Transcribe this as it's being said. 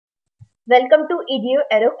Welcome to EDU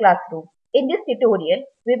Aero Classroom. In this tutorial,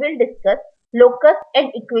 we will discuss locus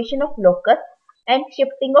and equation of locus and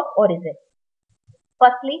shifting of origin.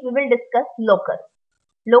 Firstly, we will discuss locus.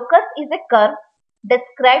 Locus is a curve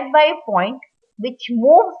described by a point which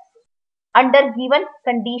moves under given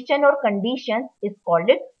condition or conditions is called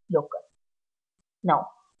its locus. Now,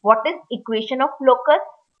 what is equation of locus?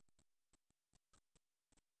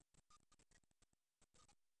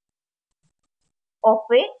 Of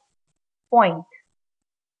a point.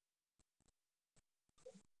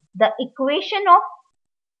 The equation of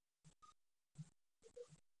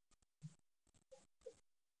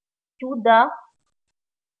to the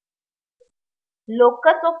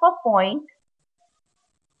locus of a point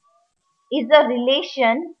is a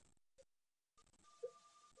relation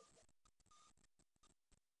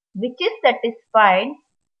which is satisfied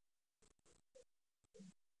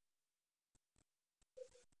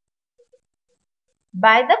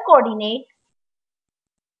by the coordinate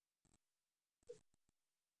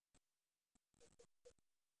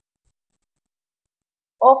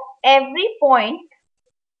of every point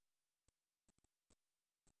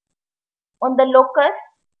on the locus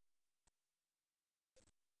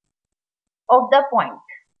of the point.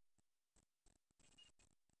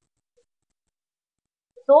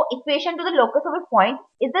 So equation to the locus of a point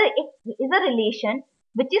is a relation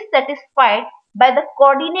which is satisfied by the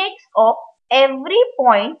coordinates of every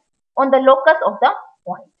point on the locus of the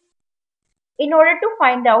point. In order to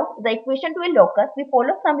find out the equation to a locus, we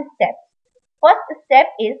follow some steps. First step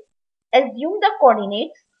is assume the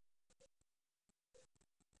coordinates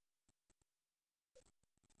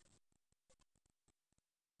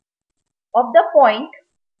of the point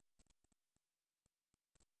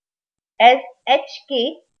as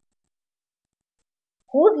hk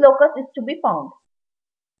whose locus is to be found.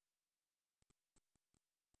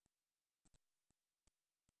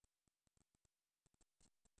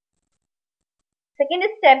 Second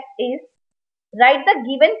step is write the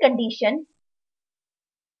given condition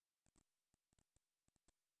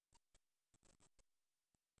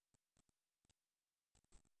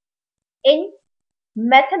in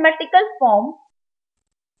mathematical form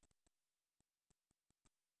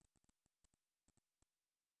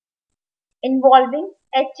involving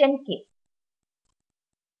h and k.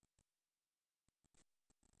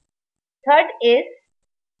 Third is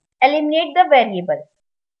eliminate the variable.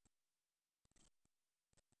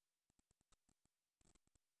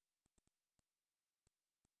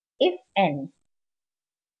 If any.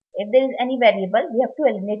 If there is any variable, we have to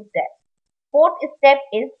eliminate that. Fourth step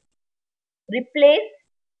is replace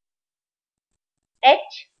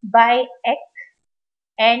h by x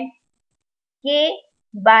and k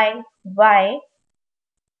by y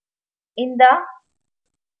in the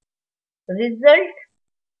result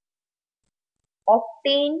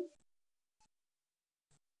obtained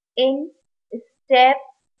in step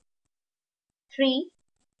 3.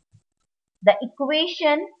 The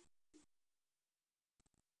equation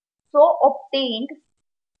so obtained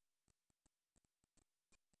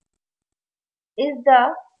is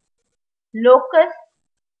the locus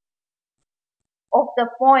of the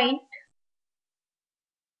point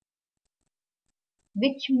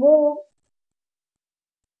which moves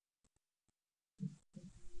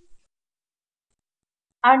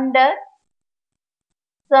under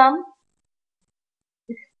some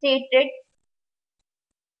stated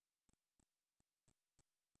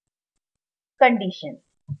conditions.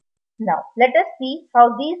 Now, let us see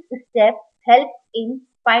how these steps help in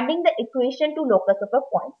finding the equation to locus of a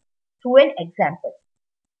point through an example.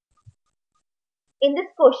 In this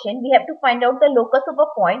question, we have to find out the locus of a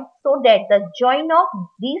point so that the join of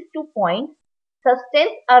these 2 points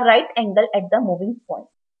sustains a right angle at the moving point.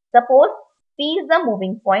 Suppose P is the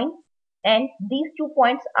moving point and these 2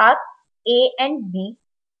 points are A and B,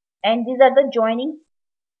 and these are the joining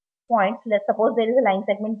points. Let's suppose there is a line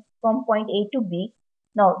segment from point A to B.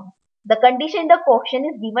 Now, the condition in the question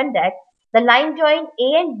is given that the line join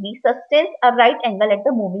A and B sustains a right angle at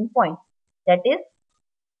the moving point. That is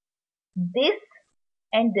this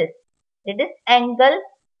and this. It is angle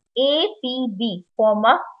APB form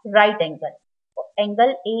a right angle.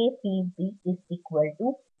 Angle APB is equal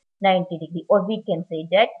to 90 degree, or we can say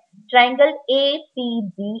that triangle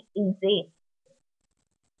APB is a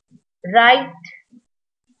right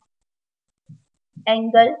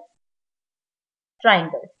angle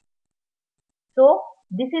triangle. So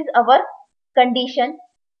this is our condition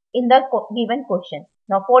in the given question.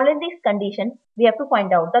 Now following this condition, we have to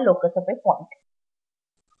find out the locus of a point.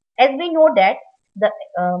 As we know that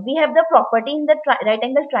we have the property in the right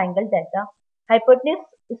angle triangle that the hypotenuse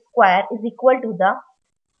square is equal to the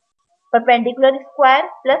perpendicular square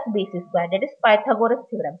plus base square, that is Pythagoras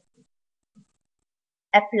theorem.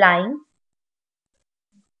 Applying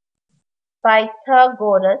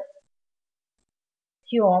Pythagoras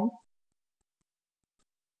theorem,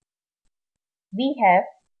 we have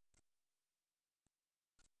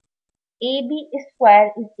AB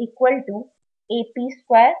square is equal to AP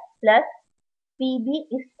square plus PB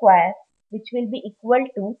square, which will be equal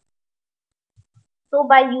to, so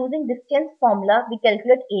by using distance formula we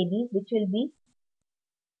calculate AB, which will be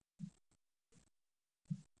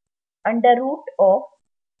under root of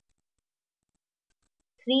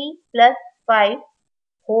 3 plus 5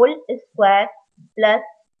 whole square plus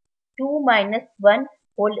 2 minus 1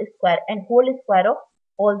 whole square and whole square of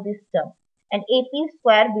all this term, and AP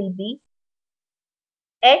square will be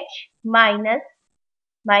H minus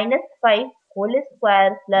 5 whole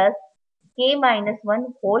square plus K minus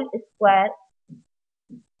 1 whole square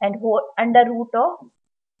and whole under root of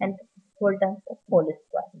and whole terms of whole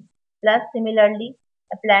square, plus similarly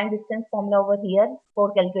applying distance formula over here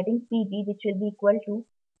for calculating PB, which will be equal to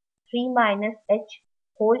 3 minus H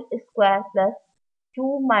whole square plus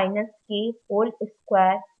 2 minus K whole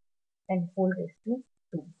square and whole raised to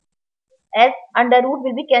 2. As under root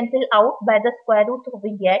will be cancelled out by the square root, so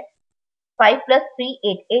we get 5 plus 3,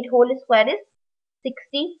 8. 8 whole square is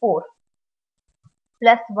 64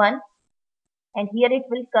 plus 1, and here it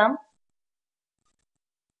will come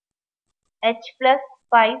H plus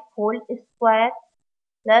 5 whole square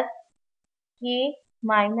plus K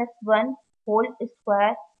minus 1 whole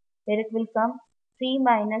square. Here it will come 3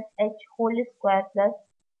 minus H whole square plus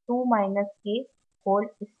 2 minus K whole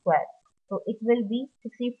square. So it will be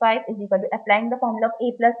 65 is equal to, applying the formula of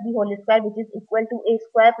A plus B whole square, which is equal to A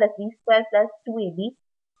square plus B square plus 2AB.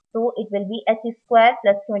 So it will be H square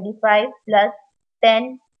plus 25 plus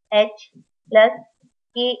 10H plus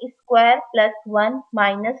K square plus 1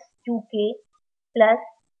 minus 2K plus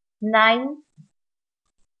 9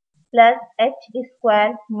 plus H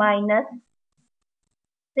square minus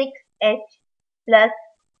 6H plus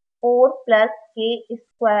 4 plus K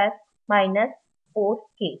square minus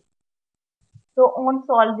 4K. So on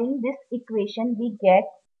solving this equation, we get,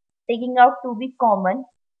 taking out to be common,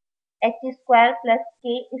 H square plus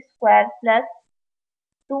K square plus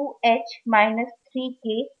 2H minus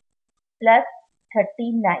 3K plus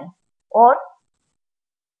 39, or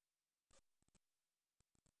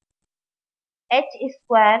H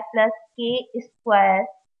square plus K square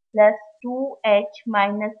plus 2H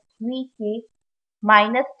minus 3K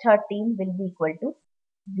minus 13 will be equal to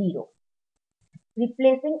 0.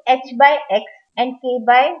 Replacing H by X and K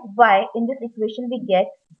by Y in this equation, we get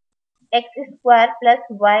X square plus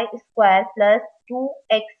Y square plus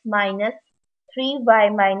 2X minus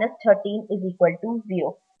 3Y minus 13 is equal to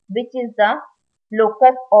 0, which is the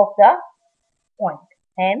locus of the point.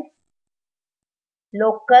 Hence,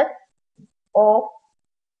 locus of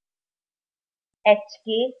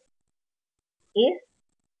HK is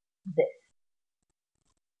this.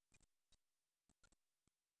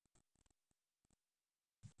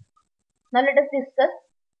 Now let us discuss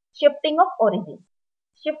shifting of origin.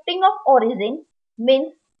 Shifting of origin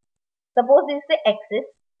means, suppose this is the axis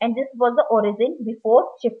and this was the origin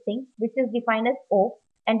before shifting, which is defined as O,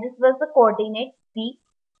 and this was the coordinate P,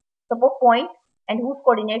 suppose point, and whose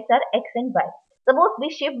coordinates are X and Y. Suppose we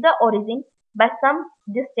shift the origin by some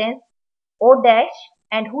distance O dash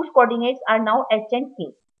and whose coordinates are now H and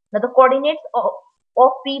K. Now the coordinates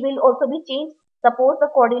of P will also be changed. Suppose the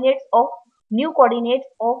coordinates of new coordinates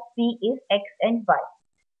of P is X and Y.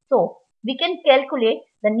 So we can calculate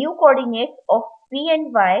the new coordinates of P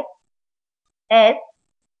and Y as,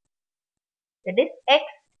 that is X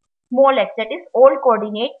small x, that is old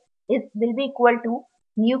coordinate, will be equal to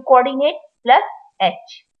new coordinate plus H,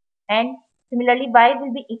 and similarly Y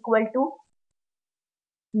will be equal to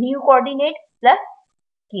new coordinate plus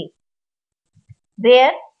K,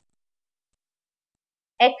 where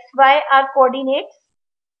X, Y are coordinates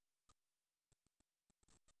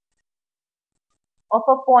of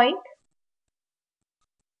a point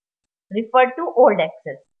referred to old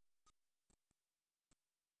axis,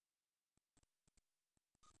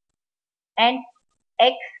 and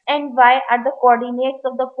X and Y are the coordinates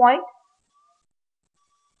of the point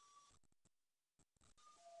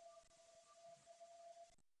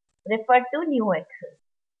referred to new axis.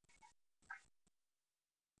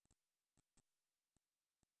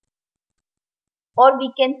 Or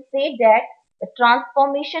we can say that the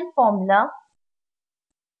transformation formula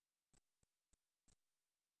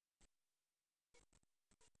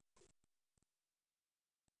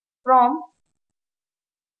from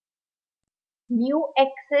new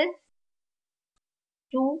axis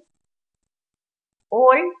to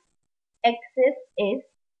old axis is,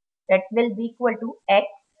 that will be equal to x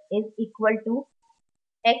is equal to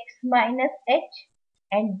x minus h,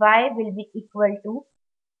 and y will be equal to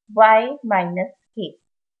y minus k.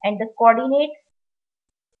 And the coordinates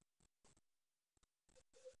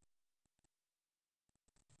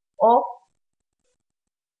of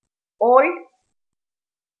old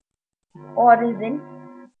origin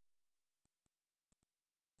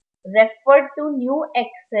referred to new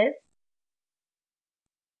axis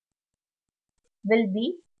will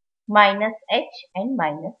be minus h and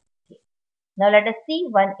minus k. Now let us see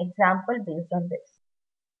one example based on this.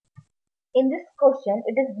 In this question,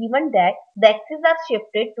 it is given that the axes are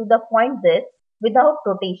shifted to the point this without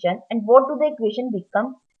rotation, and what do the equation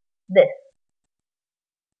become? This.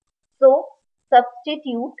 So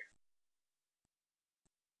substitute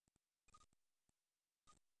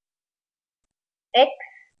x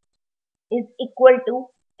is equal to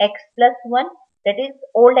x plus 1, that is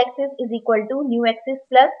old axis is equal to new axis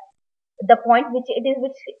plus the point which it is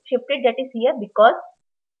which shifted, that is here, because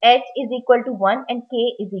h is equal to 1 and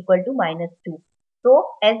k is equal to minus 2. So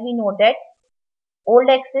as we know that old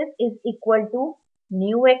axis is equal to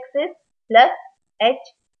new axis plus h,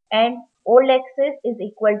 and old axis is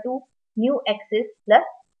equal to new axis plus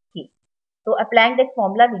k. So applying that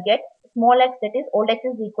formula we get small x, that is old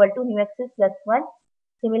axis is equal to new axis plus 1.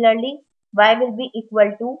 Similarly, y will be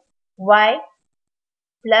equal to y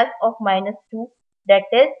plus of minus 2, that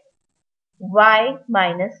is y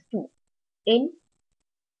minus 2. In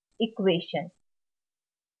equation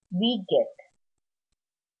we get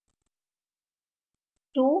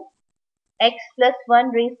 2x plus 1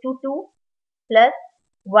 raised to 2 plus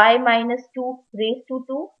y minus 2 raised to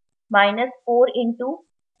 2 minus 4 into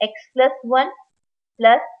x plus 1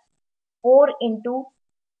 plus 4 into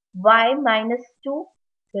y minus 2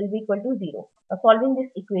 will be equal to 0. Now solving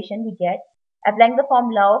this equation we get, applying the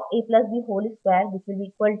formula of a plus b whole square, which will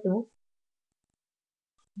be equal to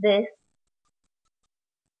this.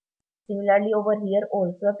 Similarly over here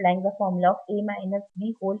also applying the formula of a minus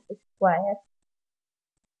b whole square,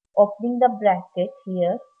 opening the bracket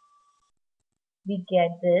here we get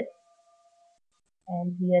this,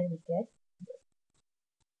 and here we get this.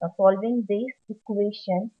 Now solving this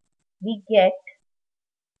equation we get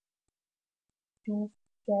 2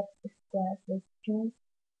 cap square plus 2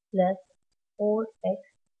 plus 4x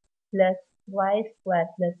plus y square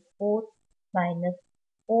plus 4 minus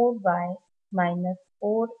 4y minus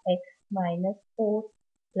 4x minus 4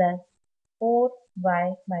 plus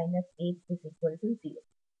 4y minus 8 is equal to 0.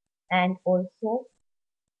 And also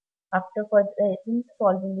after further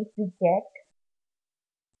solving it we get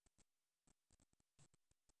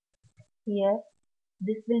here,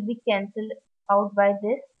 this will be cancelled out by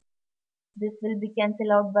this will be cancelled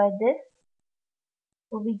out by this,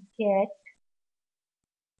 so we get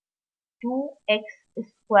 2x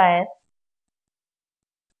square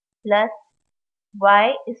plus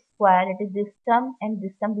y square, it is this term and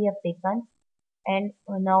this term we have taken, and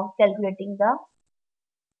now calculating the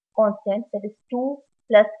constant, that is 2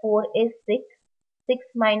 plus 4 is 6, 6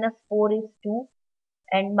 minus 4 is 2,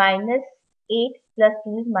 and minus 8 plus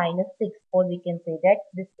 2 is minus 6, or we can say that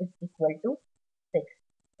this is equal to 6.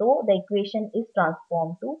 So the equation is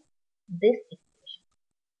transformed to this equation.